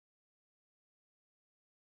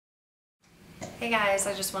Hey guys,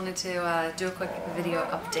 I just wanted to do a quick video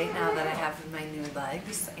update now that I have my new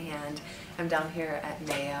legs, and I'm down here at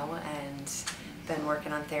Mayo and been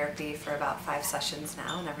working on therapy for about 5 sessions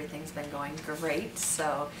now, and everything's been going great,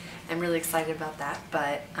 so I'm really excited about that.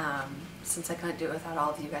 But since I couldn't do it without all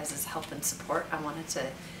of you guys' help and support, I wanted to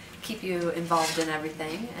keep you involved in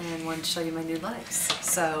everything and wanted to show you my new legs.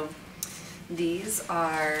 So these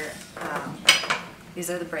are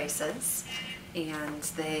the braces. And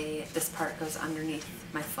this part goes underneath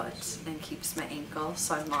my foot and keeps my ankle,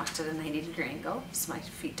 so I'm locked at a 90-degree angle so my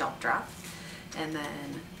feet don't drop. And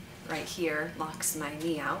then right here locks my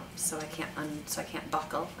knee out so I can't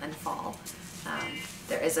buckle and fall.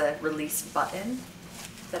 There is a release button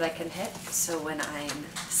that I can hit, so when I'm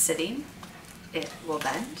sitting it will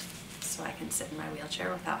bend so I can sit in my wheelchair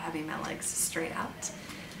without having my legs straight out.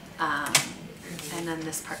 And then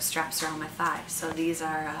this part straps around my thigh. So these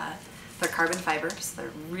are they're carbon fibers.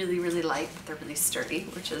 They're really, really light, but they're really sturdy,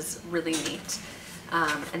 which is really neat.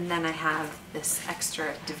 And then I have this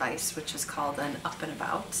extra device, which is called an up and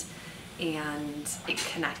about, and it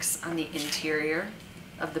connects on the interior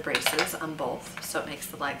of the braces on both, so it makes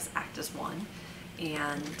the legs act as one,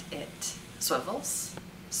 and it swivels,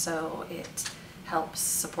 so it helps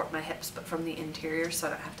support my hips, but from the interior, so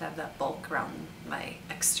I don't have to have that bulk around my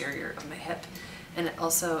exterior of my hip. And it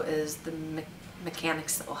also is the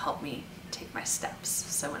mechanics that will help me take my steps.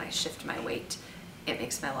 So when I shift my weight, it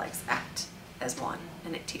makes my legs act as one,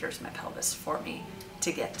 and it teeters my pelvis for me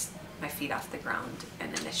to get my feet off the ground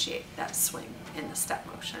and initiate that swing in the step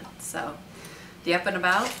motion. So the up and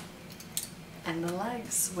about and the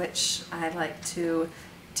legs, which I like to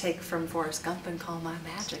take from Forrest Gump and call my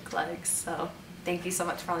magic legs. So thank you so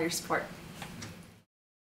much for all your support.